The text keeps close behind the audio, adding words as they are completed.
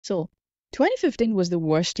So, 2015 was the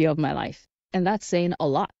worst year of my life. And that's saying a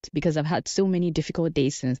lot because I've had so many difficult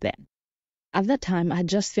days since then. At that time, I had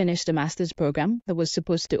just finished a master's program that was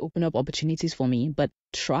supposed to open up opportunities for me, but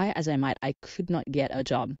try as I might, I could not get a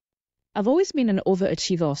job. I've always been an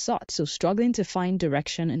overachiever of sorts, so struggling to find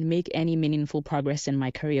direction and make any meaningful progress in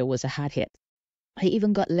my career was a hard hit. I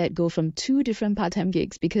even got let go from 2 different part-time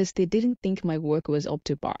gigs because they didn't think my work was up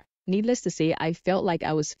to par. Needless to say, I felt like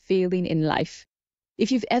I was failing in life.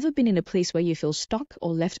 If you've ever been in a place where you feel stuck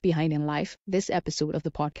or left behind in life, this episode of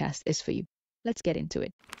the podcast is for you. Let's get into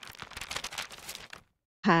it.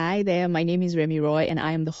 Hi there, my name is Remy Roy, and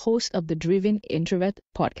I am the host of the Driven Introvert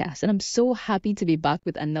podcast. And I'm so happy to be back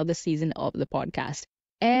with another season of the podcast.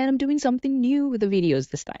 And I'm doing something new with the videos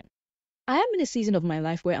this time. I am in a season of my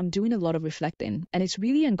life where I'm doing a lot of reflecting, and it's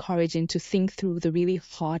really encouraging to think through the really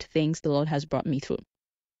hard things the Lord has brought me through.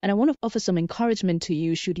 And I want to offer some encouragement to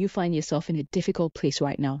you should you find yourself in a difficult place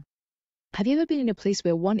right now. Have you ever been in a place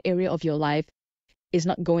where one area of your life is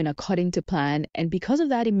not going according to plan, and because of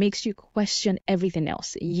that, it makes you question everything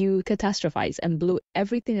else? You catastrophize and blow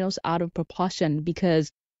everything else out of proportion because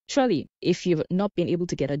surely if you've not been able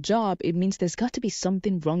to get a job, it means there's got to be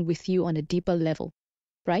something wrong with you on a deeper level,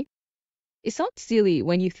 right? It sounds silly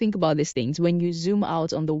when you think about these things, when you zoom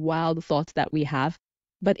out on the wild thoughts that we have,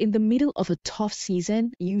 but in the middle of a tough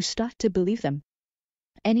season, you start to believe them.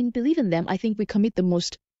 And in believing them, I think we commit the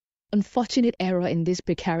most unfortunate error in this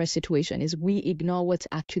precarious situation is we ignore what's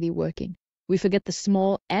actually working. We forget the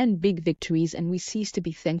small and big victories, and we cease to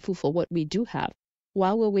be thankful for what we do have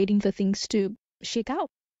while we're waiting for things to shake out.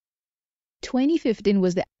 2015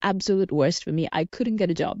 was the absolute worst for me. I couldn't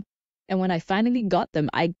get a job. And when I finally got them,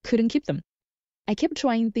 I couldn't keep them. I kept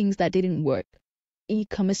trying things that didn't work.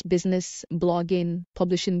 E-commerce business, blogging,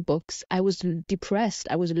 publishing books. I was depressed.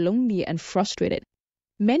 I was lonely and frustrated.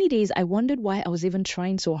 Many days I wondered why I was even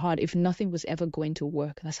trying so hard if nothing was ever going to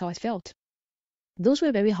work. That's how I felt. Those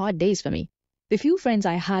were very hard days for me. The few friends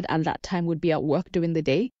I had at that time would be at work during the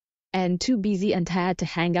day and too busy and tired to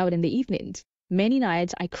hang out in the evenings. Many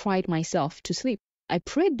nights I cried myself to sleep. I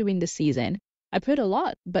prayed during the season. I prayed a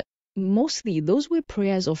lot, but mostly those were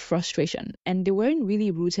prayers of frustration, and they weren't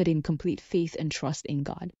really rooted in complete faith and trust in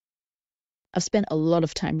God. I've spent a lot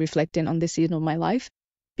of time reflecting on this season of my life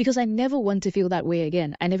because I never want to feel that way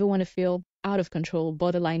again. I never want to feel out of control,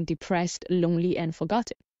 borderline depressed, lonely, and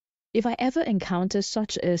forgotten. If I ever encounter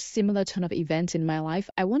such a similar turn of events in my life,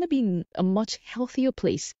 I want to be in a much healthier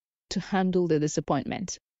place to handle the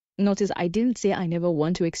disappointment. Notice I didn't say I never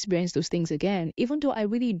want to experience those things again, even though I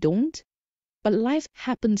really don't. But life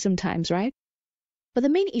happens sometimes, right? But the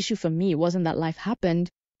main issue for me wasn't that life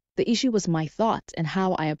happened. The issue was my thoughts and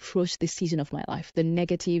how I approached this season of my life, the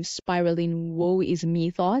negative, spiraling, woe is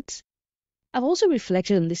me thoughts. I've also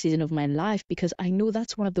reflected on this season of my life because I know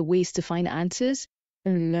that's one of the ways to find answers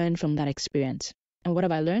and learn from that experience. And what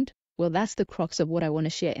have I learned? Well, that's the crux of what I want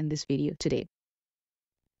to share in this video today.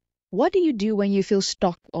 What do you do when you feel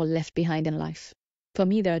stuck or left behind in life? For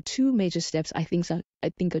me, there are 2 major steps I think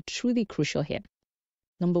are truly crucial here.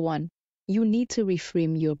 Number 1, you need to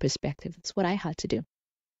reframe your perspective. That's what I had to do.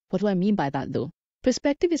 What do I mean by that, though?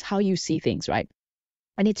 Perspective is how you see things, right?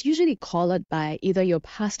 And it's usually colored by either your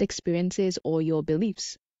past experiences or your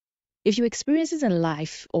beliefs. If your experiences in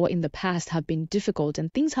life or in the past have been difficult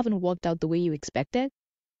and things haven't worked out the way you expected,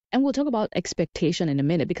 and we'll talk about expectation in a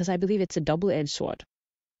minute because I believe it's a double-edged sword.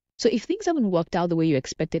 So if things haven't worked out the way you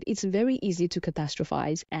expected, it's very easy to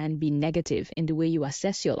catastrophize and be negative in the way you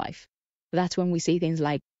assess your life. That's when we say things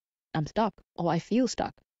like, I'm stuck, or I feel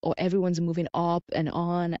stuck, or everyone's moving up and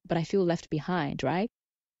on, but I feel left behind, right?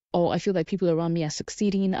 Or I feel like people around me are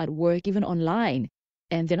succeeding at work, even online,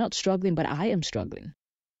 and they're not struggling, but I am struggling.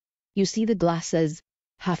 You see the glass as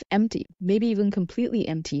half empty, maybe even completely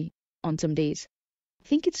empty on some days. I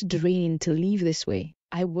think it's draining to live this way.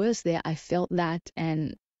 I was there, I felt that,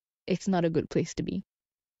 and it's not a good place to be.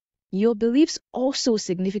 Your beliefs also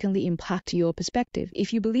significantly impact your perspective.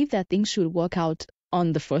 If you believe that things should work out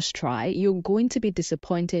on the first try, you're going to be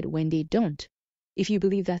disappointed when they don't. If you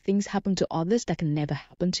believe that things happen to others that can never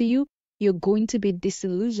happen to you, you're going to be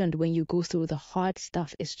disillusioned when you go through the hard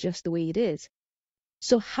stuff. It's just the way it is.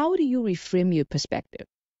 So how do you reframe your perspective?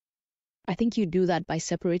 I think you do that by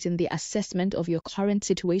separating the assessment of your current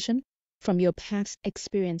situation from your past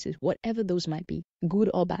experiences, whatever those might be, good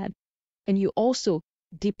or bad. And you also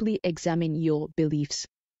deeply examine your beliefs.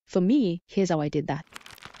 For me, here's how I did that.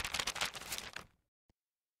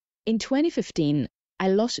 In 2015, I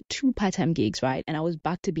lost 2 part-time gigs, right? And I was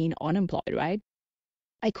back to being unemployed, right?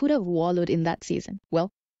 I could have wallowed in that season.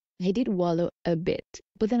 Well, I did wallow a bit,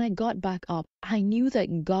 but then I got back up. I knew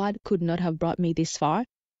that God could not have brought me this far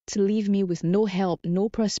to leave me with no help, no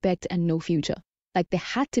prospect, and no future. Like there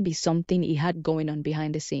had to be something he had going on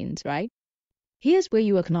behind the scenes, right? Here's where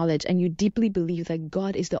you acknowledge and you deeply believe that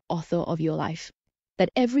God is the author of your life, that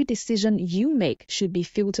every decision you make should be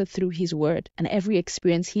filtered through His Word, and every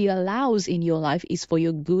experience He allows in your life is for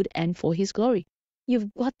your good and for His glory.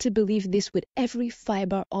 You've got to believe this with every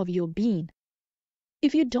fiber of your being.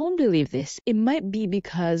 If you don't believe this, it might be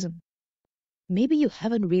because maybe you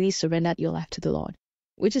haven't really surrendered your life to the Lord,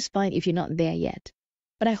 which is fine if you're not there yet.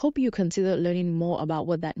 But I hope you consider learning more about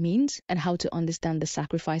what that means and how to understand the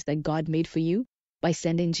sacrifice that God made for you by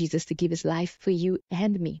sending Jesus to give His life for you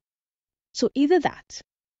and me. So either that,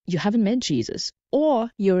 you haven't met Jesus, or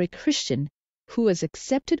you're a Christian who has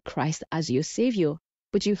accepted Christ as your Savior,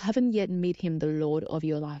 but you haven't yet made Him the Lord of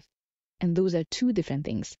your life. And those are two different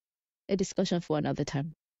things. A discussion for another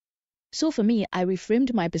time. So for me, I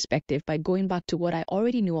reframed my perspective by going back to what I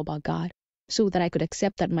already knew about God so that I could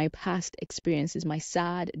accept that my past experiences, my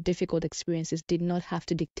sad, difficult experiences did not have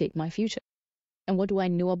to dictate my future. And what do I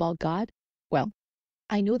know about God? Well,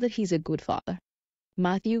 I know that He's a good Father.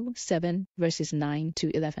 Matthew 7 verses 9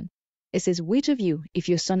 to 11. It says, which of you, if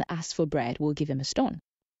your son asks for bread, will give him a stone?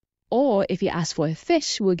 Or if he asks for a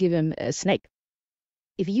fish, will give him a snake?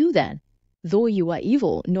 If you then, though you are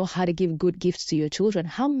evil, know how to give good gifts to your children,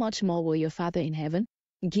 how much more will your Father in heaven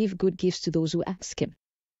give good gifts to those who ask Him?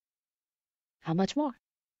 How much more?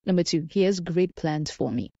 Number 2, He has great plans for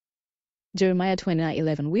me. Jeremiah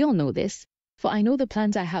 29:11. We all know this. For I know the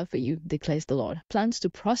plans I have for you, declares the Lord. Plans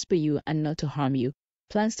to prosper you and not to harm you.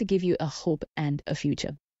 Plans to give you a hope and a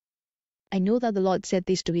future. I know that the Lord said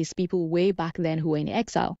this to His people way back then who were in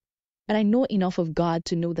exile. But I know enough of God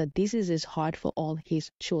to know that this is His heart for all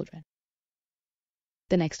His children.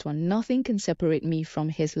 The next one, nothing can separate me from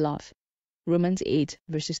His love. Romans 8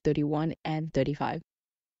 verses 31 and 35.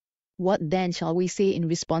 What then shall we say in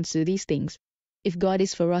response to these things? If God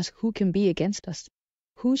is for us, who can be against us?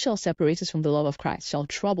 Who shall separate us from the love of Christ? Shall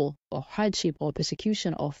trouble or hardship or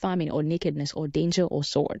persecution or famine or nakedness or danger or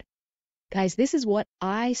sword? Guys, this is what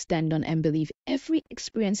I stand on and believe. Every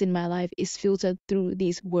experience in my life is filtered through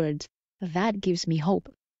these words. That gives me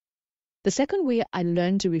hope. The second way I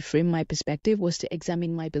learned to reframe my perspective was to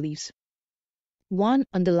examine my beliefs. One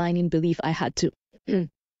underlying belief I had to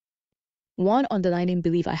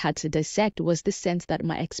dissect was the sense that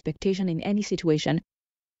my expectation in any situation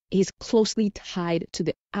is closely tied to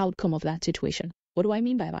the outcome of that situation. What do I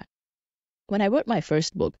mean by that? When I wrote my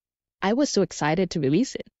first book, I was so excited to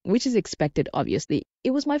release it, which is expected, obviously.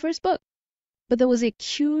 It was my first book. But there was a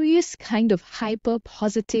curious kind of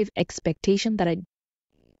hyper-positive expectation that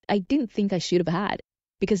I didn't think I should have had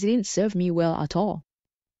because it didn't serve me well at all.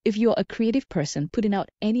 If you're a creative person putting out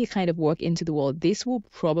any kind of work into the world, this will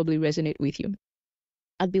probably resonate with you.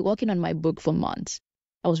 I'd been working on my book for months.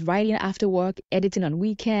 I was writing after work, editing on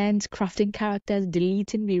weekends, crafting characters,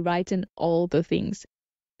 deleting, rewriting, all the things.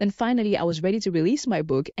 Then finally, I was ready to release my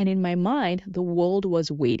book, and in my mind, the world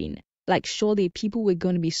was waiting. Like, surely people were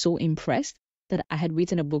going to be so impressed that I had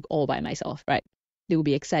written a book all by myself, right? They would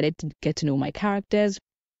be excited to get to know my characters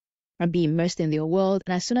and be immersed in their world.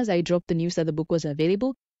 And as soon as I dropped the news that the book was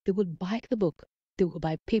available, they would buy the book. They would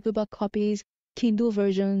buy paperback copies, Kindle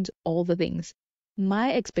versions, all the things.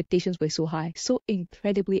 My expectations were so high, so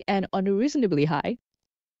incredibly and unreasonably high,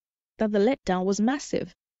 that the letdown was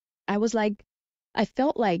massive. I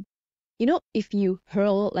felt like, if you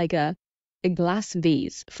hurl like a glass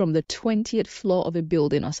vase from the 20th floor of a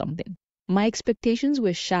building or something. My expectations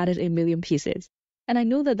were shattered in a million pieces. And I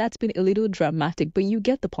know that that's been a little dramatic, but you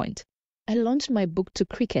get the point. I launched my book to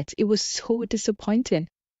cricket. It was so disappointing.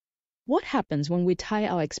 What happens when we tie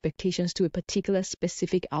our expectations to a particular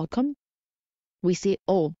specific outcome? We say,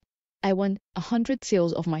 oh, I want 100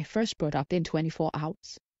 sales of my first product in 24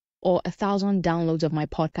 hours, or 1,000 downloads of my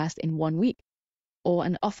podcast in 1 week, or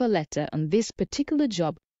an offer letter on this particular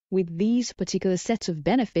job with these particular sets of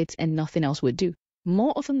benefits, and nothing else would do.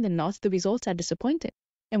 More often than not, the results are disappointing,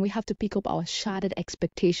 and we have to pick up our shattered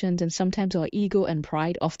expectations and sometimes our ego and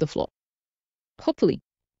pride off the floor. Hopefully,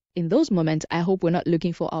 in those moments, I hope we're not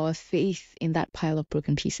looking for our faith in that pile of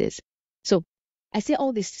broken pieces. So, I say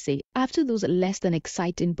all this to say, after those less than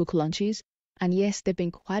exciting book launches, and yes, there have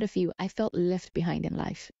been quite a few, I felt left behind in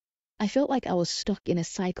life. I felt like I was stuck in a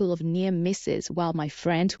cycle of near misses while my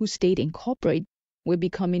friends who stayed in corporate were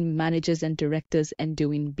becoming managers and directors and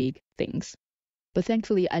doing big things. But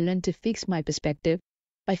thankfully, I learned to fix my perspective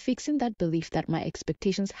by fixing that belief that my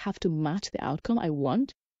expectations have to match the outcome I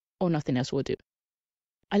want or nothing else will do.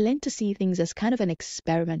 I learned to see things as kind of an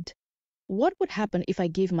experiment. What would happen if I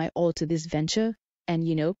gave my all to this venture and,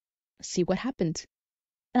 see what happened?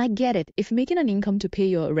 And I get it. If making an income to pay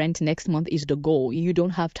your rent next month is the goal, you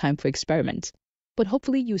don't have time for experiments. But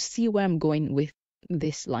hopefully you see where I'm going with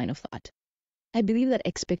this line of thought. I believe that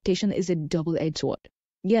expectation is a double-edged sword.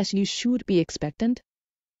 Yes, you should be expectant,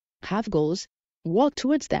 have goals, work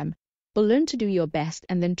towards them, but learn to do your best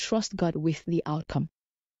and then trust God with the outcome.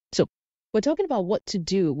 So, we're talking about what to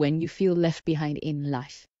do when you feel left behind in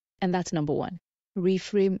life. And that's number one.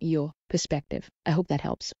 Reframe your perspective. I hope that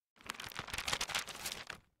helps.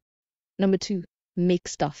 Number two, make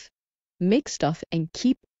stuff. Make stuff and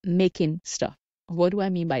keep making stuff. What do I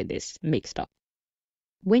mean by this? Make stuff.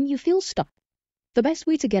 When you feel stuck, the best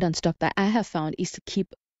way to get unstuck that I have found is to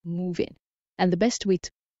keep moving. And the best way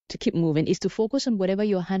to keep moving is to focus on whatever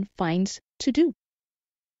your hand finds to do.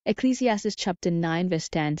 Ecclesiastes chapter 9 verse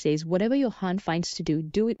 10 says, whatever your hand finds to do,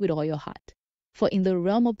 do it with all your heart. For in the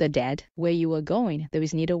realm of the dead, where you are going, there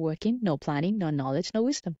is neither working, nor planning, nor knowledge, nor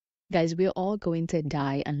wisdom. Guys, we're all going to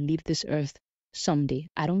die and leave this earth someday.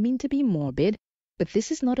 I don't mean to be morbid, but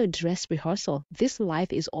this is not a dress rehearsal. This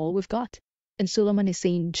life is all we've got. And Solomon is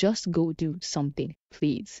saying, just go do something,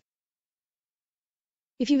 please.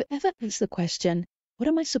 If you've ever asked the question, what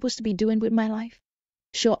am I supposed to be doing with my life?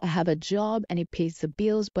 Sure, I have a job and it pays the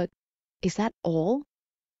bills, but is that all?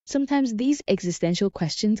 Sometimes these existential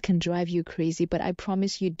questions can drive you crazy, but I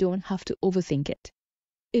promise you don't have to overthink it.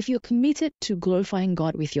 If you're committed to glorifying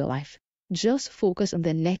God with your life, just focus on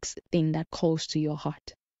the next thing that calls to your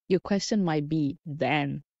heart. Your question might be,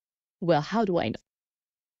 then, well, how do I know?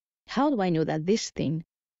 How do I know that this thing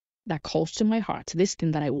that calls to my heart, this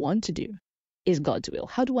thing that I want to do, is God's will?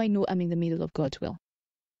 How do I know I'm in the middle of God's will?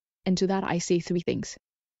 And to that, I say three things.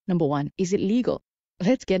 Number one, is it legal?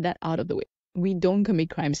 Let's get that out of the way. We don't commit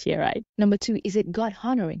crimes here, right? Number two, is it God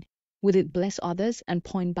honoring? Will it bless others and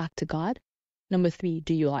point back to God? Number three,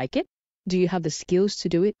 do you like it? Do you have the skills to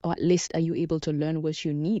do it? Or at least are you able to learn what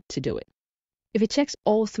you need to do it? If it checks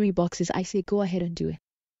all three boxes, I say go ahead and do it.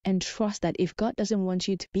 And trust that if God doesn't want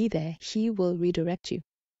you to be there, He will redirect you.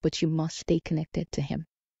 But you must stay connected to Him.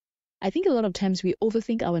 I think a lot of times we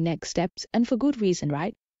overthink our next steps, and for good reason,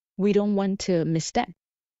 right? We don't want to misstep.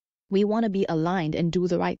 We want to be aligned and do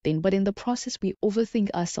the right thing, but in the process, we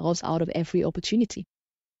overthink ourselves out of every opportunity.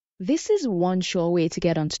 This is one sure way to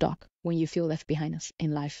get unstuck when you feel left behind us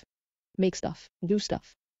in life. Make stuff, do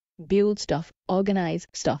stuff, build stuff, organize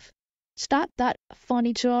stuff. Start that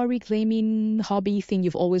furniture reclaiming hobby thing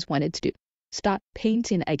you've always wanted to do. Start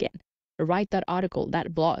painting again. Write that article,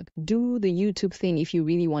 that blog. Do the YouTube thing if you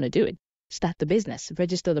really want to do it. Start the business,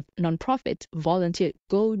 register the nonprofit, volunteer,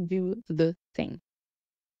 go do the thing.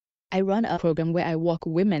 I run a program where I walk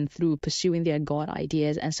women through pursuing their God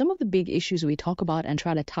ideas, and some of the big issues we talk about and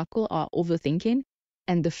try to tackle are overthinking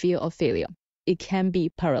and the fear of failure. It can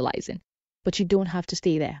be paralyzing, but you don't have to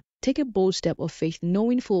stay there. Take a bold step of faith,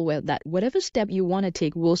 knowing full well that whatever step you want to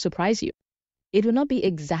take will surprise you. It will not be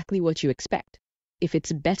exactly what you expect. If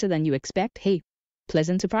it's better than you expect, hey,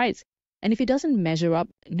 pleasant surprise. And if it doesn't measure up,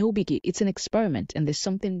 no biggie. It's an experiment and there's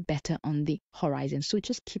something better on the horizon. So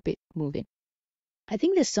just keep it moving. I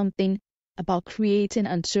think there's something about creating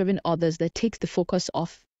and serving others that takes the focus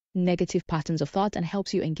off negative patterns of thought and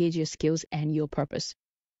helps you engage your skills and your purpose.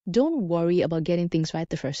 Don't worry about getting things right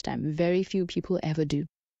the first time. Very few people ever do.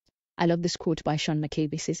 I love this quote by Sean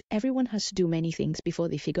McCabe. It says, everyone has to do many things before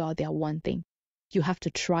they figure out their one thing. You have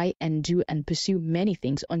to try and do and pursue many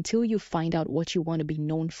things until you find out what you want to be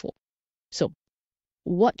known for. So,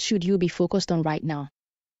 what should you be focused on right now?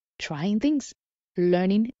 Trying things,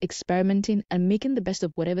 learning, experimenting, and making the best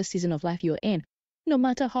of whatever season of life you're in, no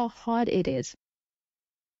matter how hard it is.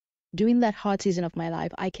 During that hard season of my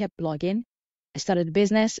life, I kept blogging. I started a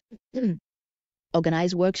business,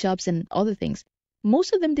 organized workshops, and other things.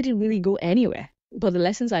 Most of them didn't really go anywhere, but the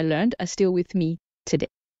lessons I learned are still with me today.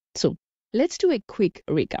 So, let's do a quick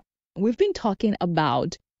recap. We've been talking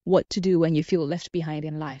about what to do when you feel left behind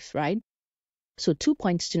in life, right? So 2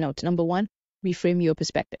 points to note. Number one, reframe your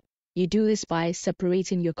perspective. You do this by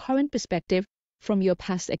separating your current perspective from your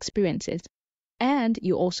past experiences, and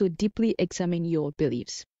you also deeply examine your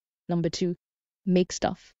beliefs. Number two, make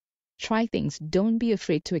stuff. Try things. Don't be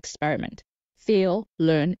afraid to experiment. Fail,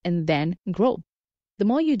 learn, and then grow. The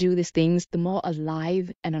more you do these things, the more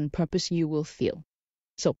alive and on purpose you will feel.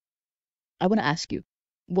 So, I want to ask you,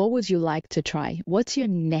 what would you like to try? What's your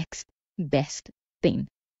next best thing?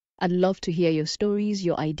 I'd love to hear your stories,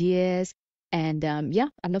 your ideas, and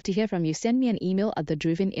I'd love to hear from you. Send me an email at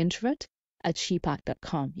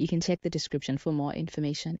thedrivenintrovert@shepack.com. You can check the description for more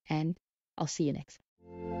information, and I'll see you next.